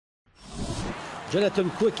Jonathan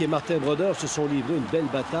Quick et Martin Brodeur se sont livrés une belle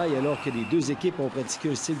bataille alors que les deux équipes ont pratiqué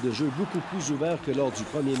un style de jeu beaucoup plus ouvert que lors du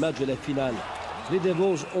premier match de la finale. Les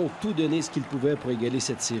Devils ont tout donné ce qu'ils pouvaient pour égaler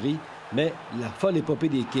cette série, mais la folle épopée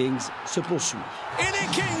des Kings se poursuit. Et les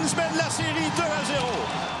Kings mènent la série 2-0.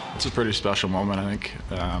 It's a pretty special moment, I think.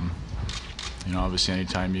 You know, obviously,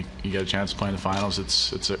 anytime you get a chance to play in the finals,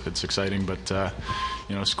 it's exciting. But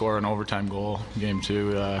you know, score an overtime goal, game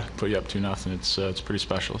two, put you up 2-0. It's pretty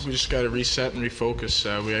special. We just got to reset and refocus.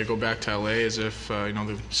 We got to go back to LA as if you know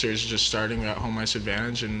the series is just starting. We got home ice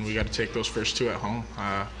advantage, and we got to take those first two at home.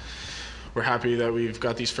 We're happy that we've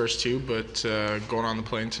got these first two, but going on the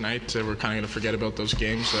plane tonight, we're kind of going to forget about those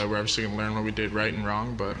games. We're obviously going to learn what we did right and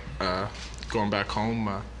wrong, but going back home,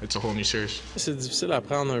 it's a whole new series. C'est difficile à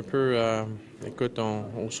prendre un peu. Écoute,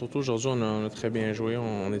 surtout aujourd'hui, on a très bien joué.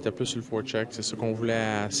 On était plus sur le forecheck. C'est ce qu'on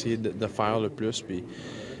voulait essayer de faire le plus, mais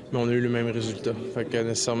on a eu le même résultat. Fait que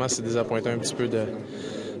nécessairement, c'est désappointant un petit peu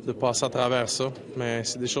de passer à travers ça. Mais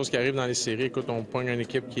c'est des choses qui arrivent dans les séries. Écoute, on pogne une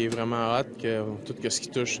équipe qui est vraiment hot, que tout ce qui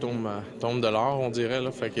touche tombe de l'or, on dirait.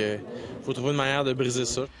 Là. Fait que faut trouver une manière de briser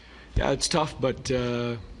ça. Yeah, it's tough, but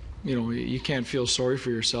you know, you can't feel sorry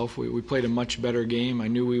for yourself. We played a much better game. I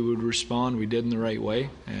knew we would respond. We did in the right way,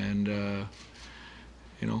 and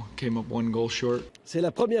you know, came up one goal short. C'est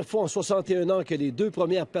la première fois en 61 ans que les deux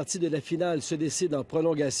premières parties de la finale se décident en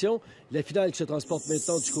prolongation. La finale qui se transporte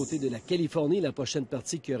maintenant du côté de la Californie, la prochaine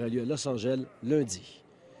partie qui aura lieu à Los Angeles lundi.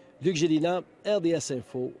 Luc Gélina, RDS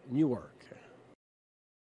Info, Newark.